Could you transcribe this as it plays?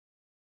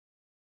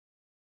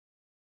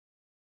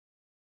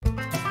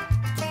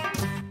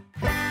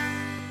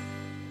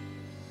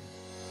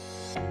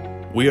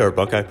We are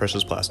Buckeye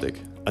Precious Plastic,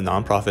 a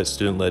nonprofit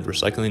student-led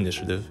recycling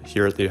initiative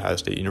here at The Ohio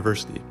State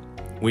University.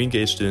 We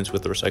engage students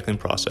with the recycling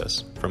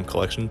process, from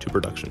collection to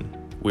production.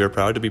 We are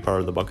proud to be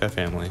part of the Buckeye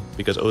family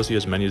because OSU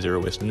has many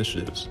zero waste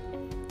initiatives.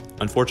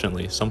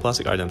 Unfortunately, some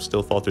plastic items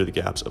still fall through the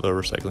gaps of our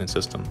recycling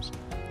systems,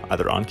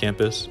 either on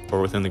campus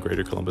or within the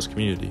greater Columbus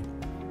community.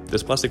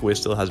 This plastic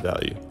waste still has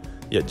value,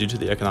 yet due to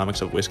the economics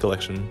of waste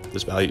collection,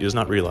 this value is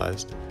not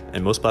realized,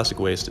 and most plastic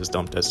waste is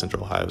dumped at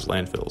Central Ohio's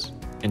landfills.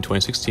 In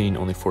 2016,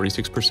 only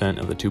 46%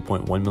 of the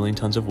 2.1 million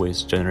tons of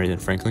waste generated in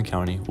Franklin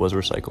County was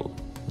recycled.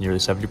 Nearly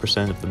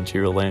 70% of the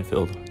material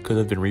landfilled could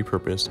have been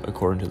repurposed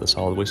according to the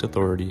Solid Waste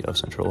Authority of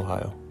Central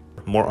Ohio.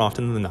 More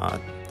often than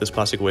not, this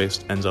plastic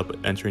waste ends up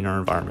entering our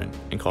environment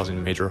and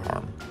causing major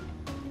harm.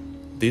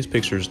 These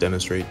pictures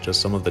demonstrate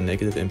just some of the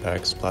negative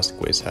impacts plastic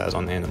waste has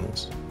on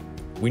animals.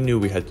 We knew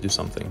we had to do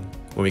something.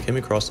 When we came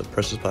across the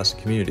precious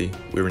plastic community,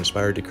 we were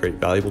inspired to create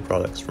valuable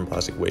products from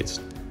plastic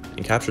waste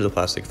and capture the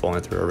plastic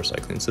falling through our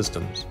recycling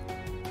systems.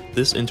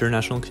 This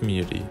international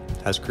community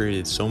has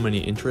created so many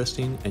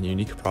interesting and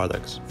unique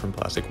products from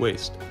plastic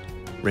waste,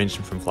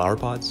 ranging from flower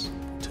pots,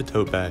 to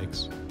tote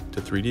bags,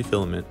 to 3D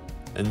filament,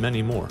 and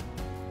many more.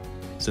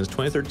 Since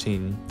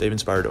 2013, they've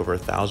inspired over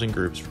 1,000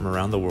 groups from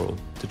around the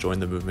world to join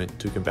the movement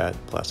to combat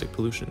plastic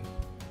pollution.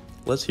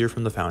 Let's hear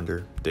from the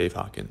founder, Dave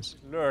Hawkins.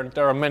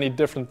 There are many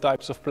different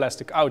types of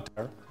plastic out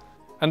there.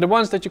 And the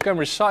ones that you can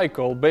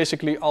recycle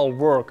basically all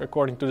work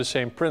according to the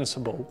same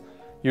principle.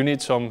 You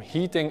need some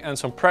heating and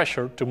some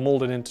pressure to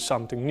mold it into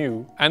something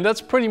new. And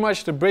that's pretty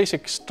much the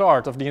basic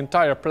start of the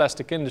entire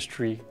plastic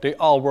industry. They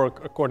all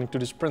work according to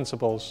these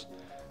principles.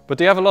 But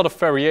they have a lot of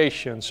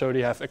variation, so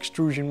they have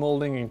extrusion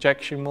molding,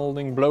 injection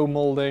molding, blow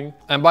molding.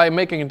 And by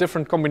making a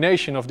different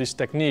combination of this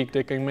technique,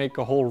 they can make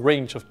a whole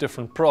range of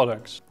different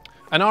products.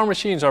 And our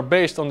machines are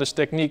based on these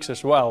techniques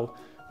as well,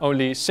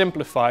 only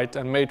simplified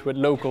and made with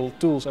local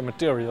tools and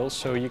materials,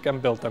 so you can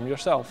build them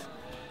yourself.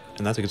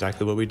 And that's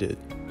exactly what we did.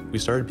 We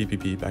started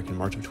BPP back in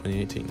March of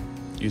 2018.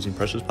 Using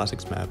Precious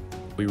Plastics Map,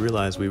 we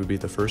realized we would be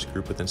the first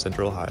group within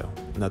Central Ohio,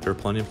 and that there were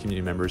plenty of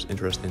community members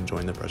interested in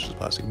joining the precious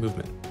plastic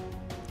movement.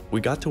 We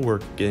got to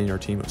work getting our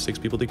team of 6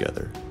 people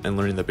together and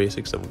learning the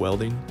basics of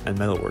welding and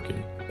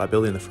metalworking by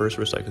building the first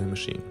recycling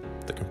machine,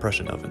 the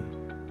compression oven.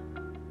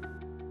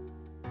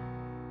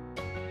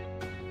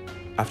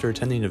 After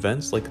attending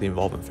events like the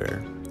Involvement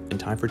Fair and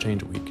Time for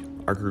Change Week,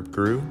 our group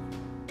grew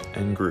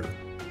and grew.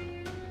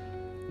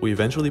 We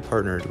eventually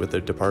partnered with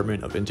the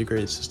Department of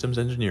Integrated Systems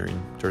Engineering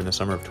during the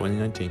summer of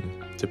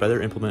 2019 to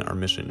better implement our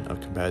mission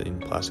of combating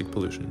plastic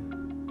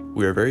pollution.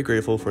 We are very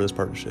grateful for this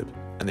partnership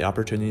and the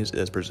opportunities it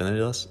has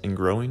presented us in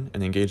growing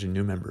and engaging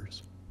new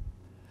members.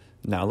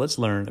 Now let's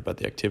learn about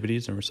the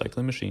activities and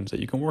recycling machines that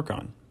you can work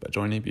on by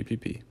joining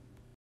BPP.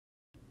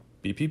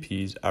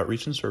 BPP's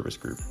Outreach and Service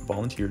Group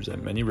volunteers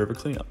at many river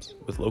cleanups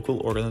with local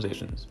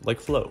organizations like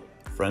FLOW,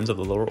 Friends of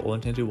the Lower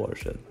Olentangy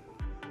Watershed.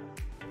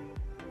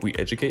 We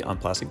educate on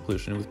plastic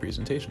pollution with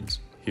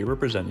presentations, here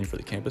representing for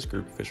the campus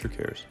group Fisher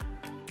Cares.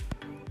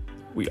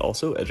 We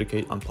also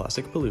educate on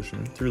plastic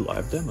pollution through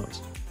live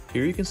demos.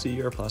 Here you can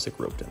see our plastic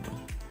rope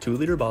demo.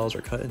 2-liter bottles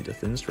are cut into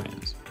thin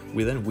strands.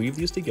 We then weave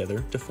these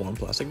together to form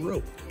plastic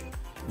rope.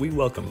 We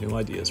welcome new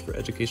ideas for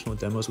educational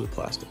demos with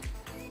plastic.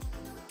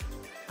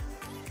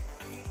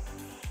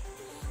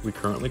 We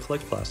currently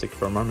collect plastic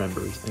from our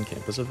members and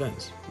campus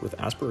events, with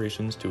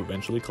aspirations to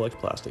eventually collect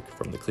plastic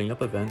from the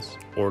cleanup events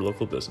or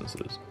local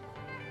businesses.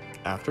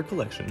 After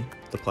collection,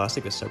 the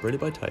plastic is separated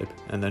by type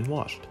and then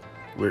washed.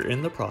 We're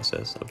in the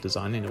process of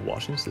designing a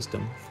washing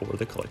system for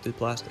the collected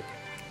plastic.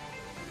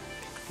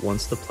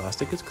 Once the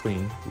plastic is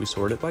clean, we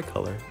sort it by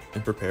color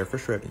and prepare for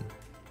shredding.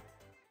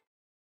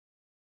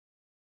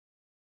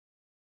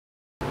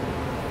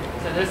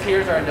 So this here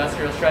is our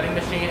industrial shredding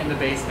machine in the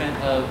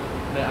basement of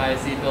the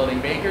ISE building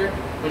Baker,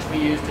 which we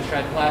use to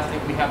shred plastic.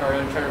 We have our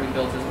own shredder we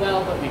built as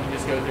well, but we can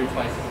just go through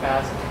twice as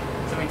fast.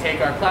 So we take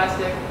our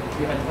plastic,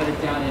 we have to put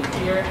it down in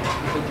here,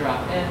 it'll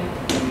drop in,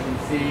 and you can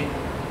see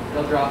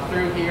it'll drop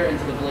through here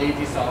into the blades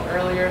you saw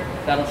earlier.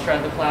 That'll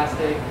shred the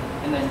plastic,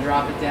 and then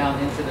drop it down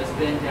into this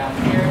bin down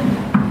here,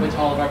 which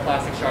all of our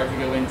plastic shards will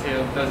go into.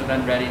 Those are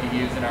then ready to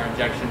use in our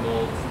injection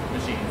molds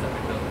machines that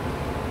we built.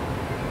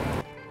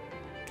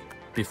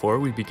 Before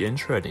we begin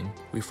shredding,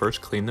 we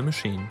first clean the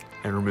machine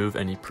and remove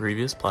any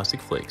previous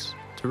plastic flakes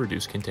to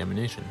reduce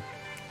contamination.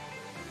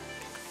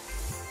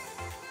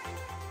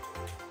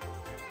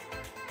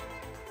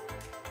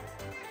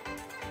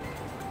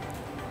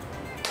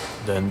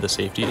 Then the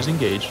safety is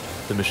engaged,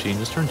 the machine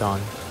is turned on,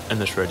 and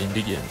the shredding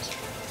begins.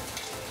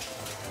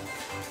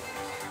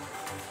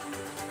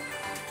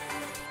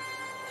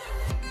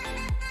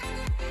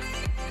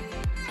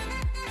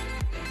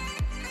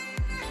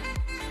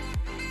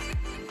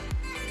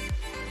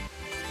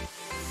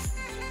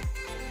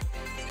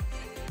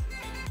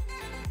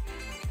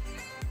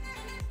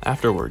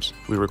 Afterwards,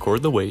 we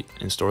record the weight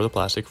and store the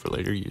plastic for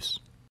later use.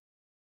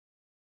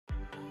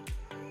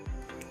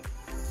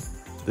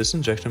 This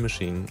injection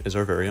machine is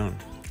our very own.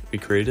 We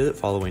created it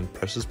following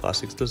Precious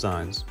Plastics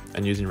designs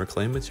and using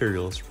reclaimed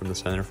materials from the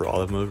Center for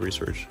Automotive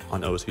Research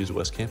on OSU's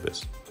West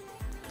Campus.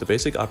 The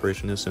basic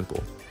operation is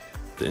simple.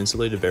 The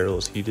insulated barrel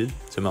is heated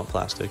to melt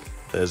plastic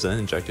that is then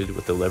injected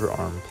with the lever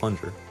arm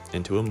plunger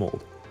into a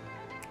mold.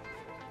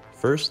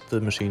 First,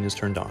 the machine is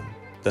turned on.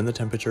 Then the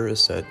temperature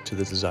is set to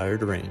the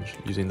desired range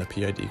using the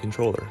PID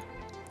controller.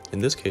 In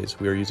this case,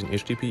 we are using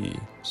HDPE,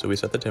 so we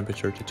set the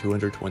temperature to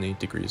 220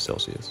 degrees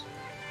Celsius.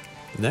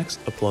 Next,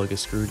 a plug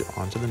is screwed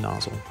onto the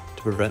nozzle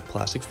to prevent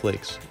plastic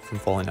flakes from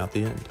falling out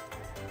the end.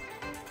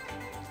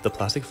 The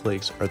plastic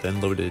flakes are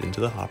then loaded into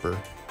the hopper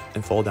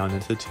and fall down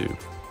into the tube.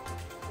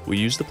 We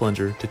use the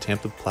plunger to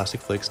tamp the plastic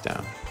flakes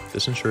down.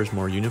 This ensures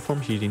more uniform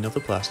heating of the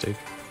plastic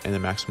and a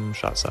maximum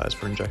shot size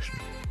for injection.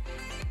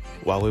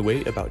 While we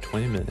wait about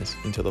 20 minutes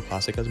until the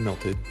plastic has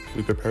melted,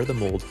 we prepare the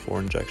mold for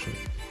injection.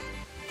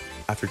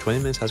 After 20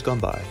 minutes has gone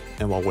by,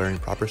 and while wearing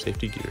proper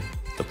safety gear,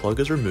 the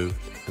plug is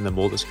removed and the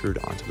mold is screwed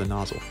onto the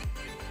nozzle.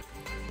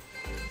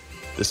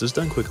 This is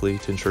done quickly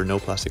to ensure no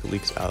plastic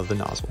leaks out of the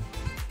nozzle.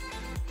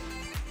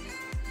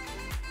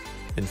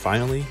 And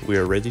finally, we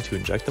are ready to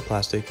inject the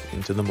plastic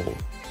into the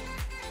mold.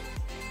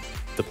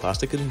 The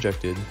plastic is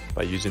injected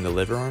by using the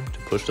lever arm to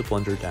push the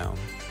plunger down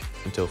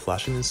until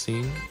flashing is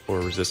seen or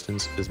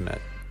resistance is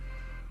met.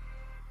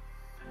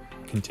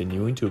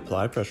 Continuing to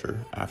apply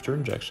pressure after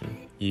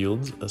injection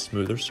yields a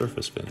smoother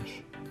surface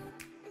finish.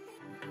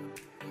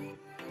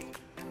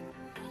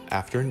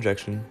 After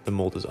injection, the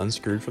mold is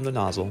unscrewed from the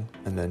nozzle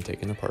and then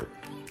taken apart.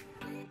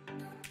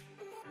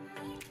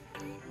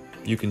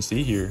 You can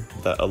see here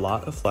that a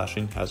lot of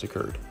flashing has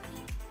occurred.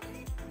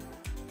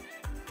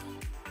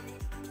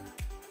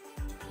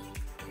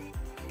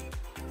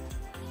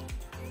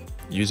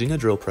 Using a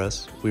drill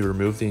press, we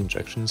remove the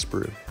injection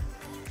sprue.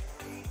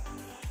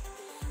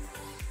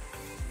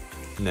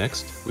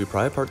 Next, we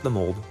pry apart the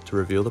mold to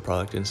reveal the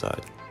product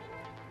inside.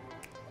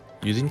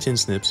 Using tin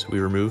snips, we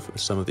remove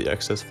some of the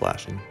excess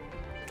flashing.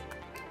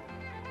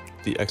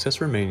 The excess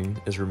remaining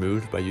is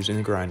removed by using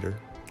a grinder,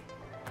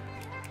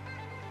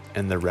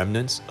 and the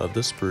remnants of the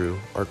sprue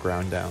are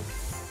ground down.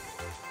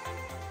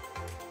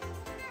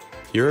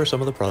 Here are some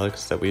of the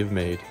products that we have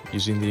made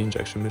using the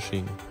injection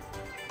machine.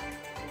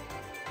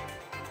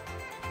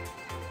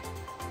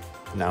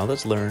 Now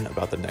let's learn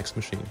about the next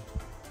machine.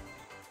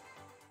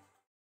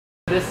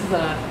 This is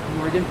a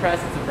Morgan press.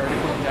 It's a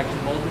vertical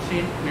injection mold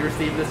machine. We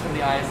received this from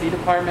the ISE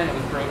department. It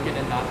was broken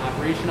and not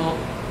operational.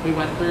 We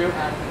went through,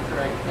 added the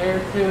correct air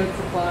to its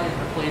supply,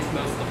 and replaced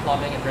most of the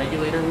plumbing and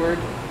regulator work,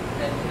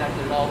 and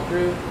connected it all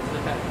through to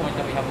the point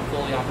that we have a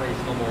fully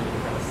operational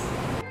Morgan press.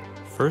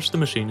 First, the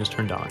machine is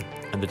turned on,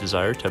 and the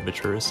desired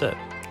temperature is set.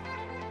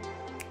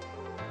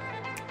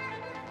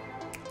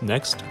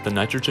 Next, the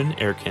nitrogen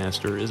air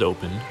canister is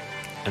opened,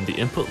 and the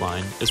input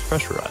line is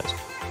pressurized.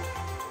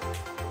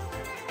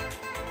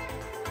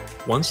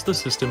 Once the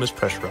system is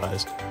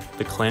pressurized,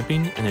 the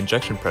clamping and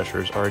injection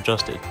pressures are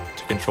adjusted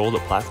to control the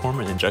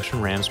platform and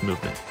injection ram's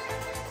movement.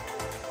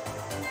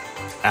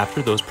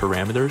 After those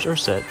parameters are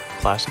set,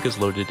 plastic is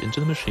loaded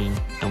into the machine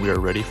and we are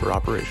ready for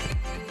operation.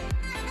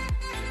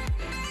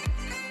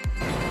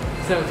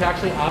 So to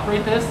actually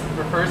operate this,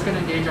 we're first going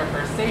to engage our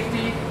first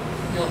safety.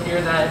 You'll hear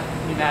that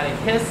pneumatic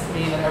hiss,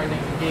 meaning that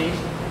everything's engaged.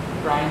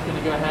 Brian's going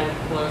to go ahead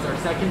and close our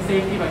second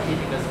safety by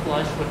keeping this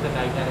flush with the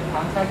magnetic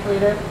contact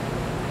rater.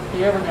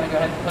 Here we're going to go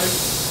ahead and push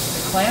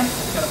the clamp.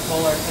 It's going to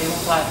pull our table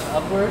flat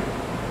upward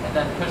and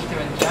then push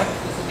to inject.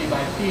 This will be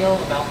by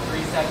feel, about 3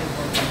 seconds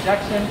worth of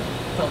injection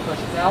until it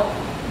pushes out.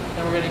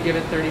 Then we're going to give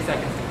it 30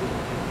 seconds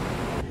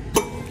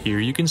to cool. Here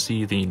you can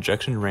see the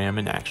injection ram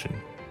in action.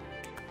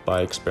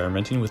 By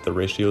experimenting with the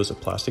ratios of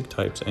plastic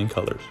types and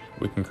colors,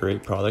 we can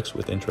create products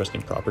with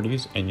interesting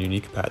properties and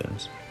unique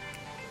patterns.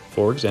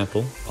 For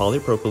example,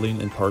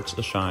 polypropylene imparts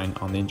a shine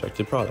on the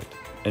injected product,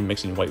 and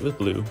mixing white with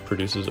blue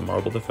produces a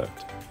marbled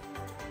effect.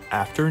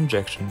 After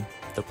injection,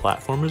 the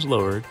platform is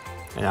lowered,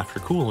 and after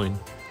cooling,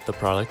 the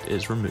product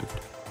is removed.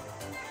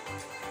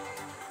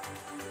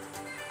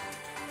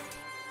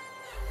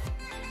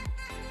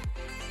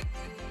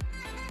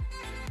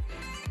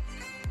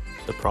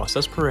 The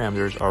process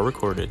parameters are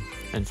recorded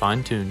and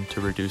fine-tuned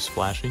to reduce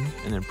flashing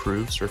and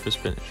improve surface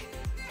finish.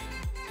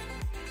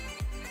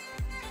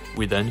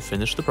 We then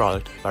finish the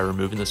product by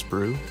removing the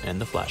sprue and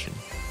the flashing.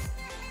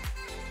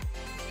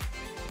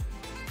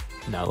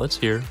 Now let's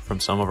hear from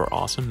some of our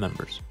awesome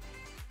members.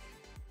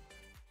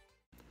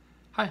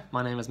 Hi,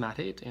 my name is Matt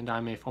Haight, and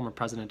I'm a former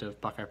president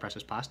of Buckeye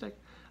Precious Plastic,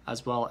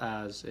 as well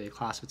as a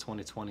class of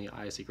 2020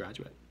 ISE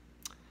graduate.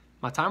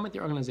 My time with the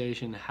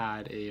organization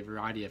had a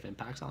variety of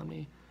impacts on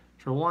me.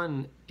 For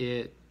one,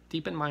 it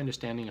deepened my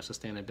understanding of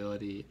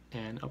sustainability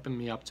and opened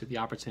me up to the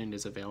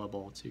opportunities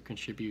available to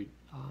contribute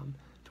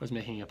towards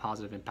making a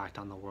positive impact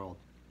on the world.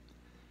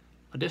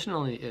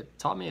 Additionally, it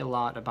taught me a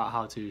lot about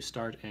how to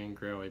start and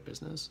grow a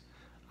business.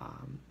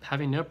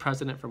 Having no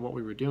precedent for what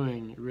we were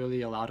doing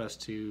really allowed us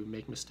to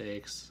make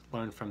mistakes,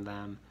 learn from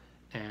them,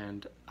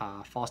 and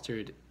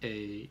fostered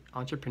a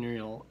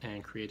entrepreneurial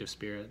and creative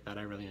spirit that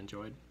I really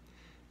enjoyed.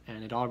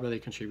 And it all really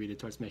contributed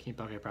towards making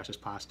Buckeye Precious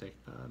Plastic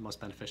the most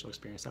beneficial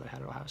experience that I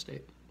had at Ohio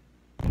State.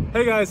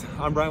 Hey guys,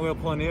 I'm Brian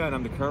Leopoldina and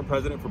I'm the current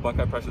president for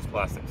Buckeye Precious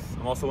Plastics.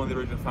 I'm also one of the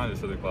original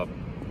founders of the club.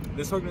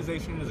 This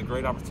organization is a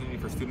great opportunity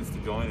for students to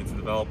join and to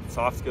develop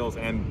soft skills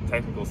and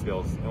technical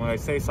skills. And when I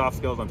say soft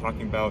skills, I'm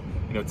talking about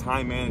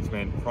time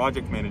management,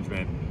 project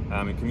management,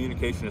 and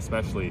communication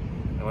especially.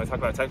 And when I talk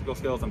about technical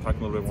skills, I'm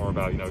talking a little bit more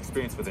about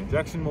experience with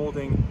injection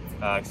molding,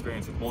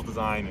 experience with mold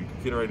design and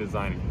computer-aided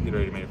design and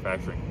computer-aided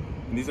manufacturing.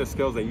 And these are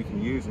skills that you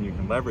can use and you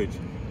can leverage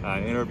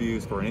in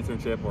interviews for an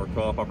internship or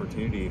co-op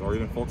opportunity or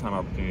even full-time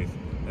opportunities.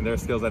 And they're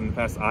skills that in the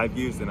past I've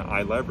used and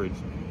I leverage.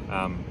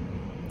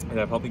 And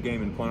have helped me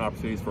gain employment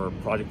opportunities for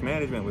project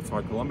management with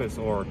Smart Columbus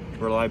or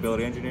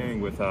reliability engineering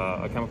with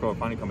a chemical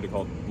refining company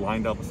called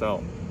Line Delta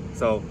Cell.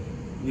 So,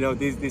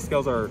 these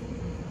skills are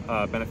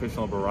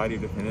beneficial in a variety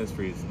of different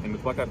industries. And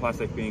with Buckeye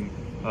Plastic being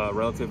a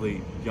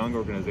relatively young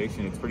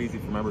organization, it's pretty easy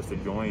for members to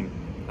join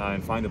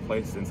and find a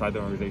place inside the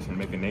organization and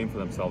make a name for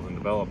themselves and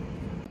develop.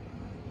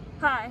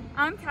 Hi,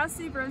 I'm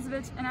Cassidy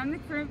Brozovic, and I'm the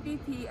current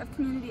VP of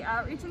Community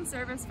Outreach and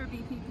Service for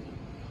BPP.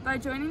 By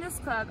joining this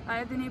club, I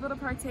have been able to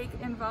partake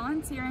in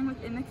volunteering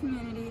within the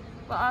community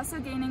while also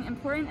gaining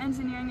important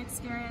engineering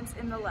experience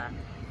in the lab.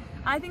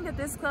 I think that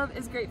this club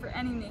is great for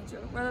any major,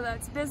 whether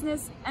that's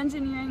business,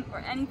 engineering, or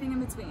anything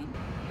in between.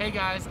 Hey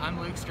guys, I'm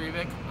Luke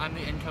Strebick. I'm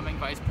the incoming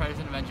Vice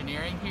President of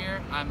Engineering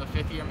here. I'm a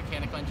 5th-year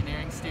mechanical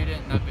engineering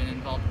student, and I've been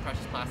involved in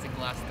precious plastic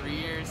the last 3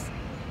 years.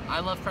 I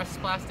love precious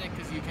plastic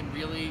because you can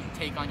really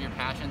take on your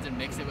passions and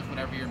mix it with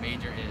whatever your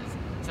major is.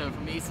 So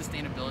for me,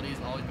 sustainability has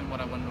always been what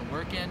I wanted to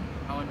work in.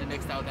 I wanted to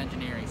mix that with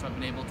engineering, so I've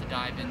been able to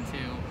dive into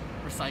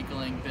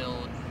recycling,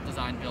 build,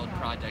 design, build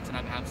projects, and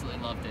I've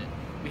absolutely loved it.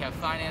 We have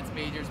finance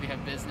majors, we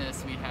have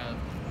business, we have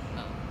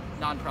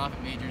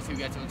nonprofit majors who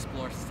get to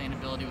explore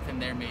sustainability within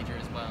their major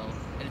as well.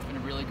 And it's been a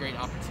really great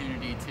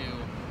opportunity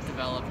to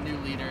develop new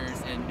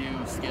leaders and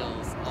new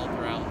skills all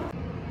throughout.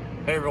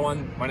 Hey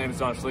everyone, my name is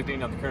John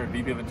Schlichting. I'm the current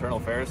VP of Internal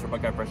Affairs for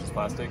Buckeye Precious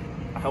Plastic.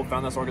 I helped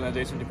found this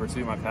organization to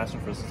pursue my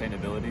passion for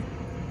sustainability.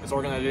 This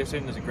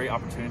organization is a great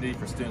opportunity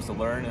for students to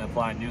learn and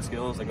apply new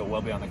skills that go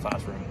well beyond the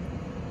classroom.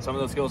 Some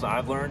of those skills that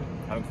I've learned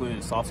have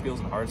included soft skills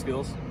and hard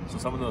skills. So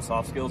some of those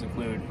soft skills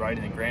include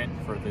writing a grant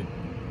for the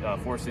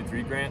Forestry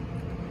 3 grant,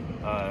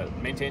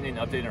 maintaining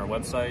and updating our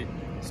website,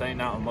 sending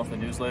out a monthly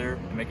newsletter,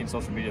 and making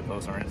social media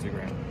posts on our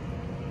Instagram.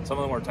 Some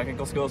of the more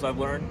technical skills I've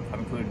learned have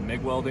included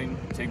MIG welding,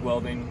 TIG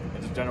welding,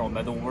 and just general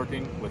metal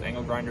working with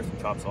angle grinders and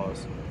chop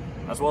saws,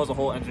 as well as the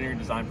whole engineering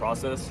design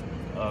process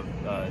of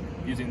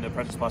using the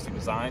precious plastic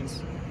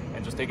designs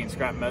and just taking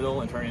scrap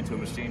metal and turning it into a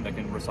machine that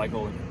can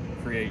recycle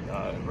and create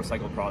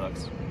recycled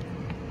products.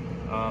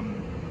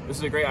 This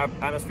is a great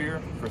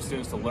atmosphere for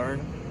students to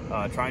learn,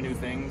 try new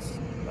things,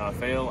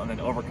 fail, and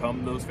then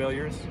overcome those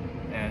failures.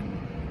 And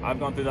I've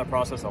gone through that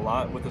process a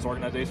lot with this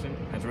organization,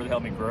 and it's really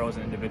helped me grow as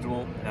an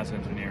individual and as an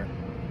engineer.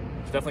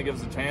 So definitely give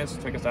us a chance.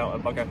 Check us out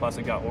at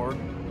buckeyeplastic.org,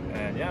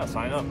 and yeah,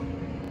 sign up.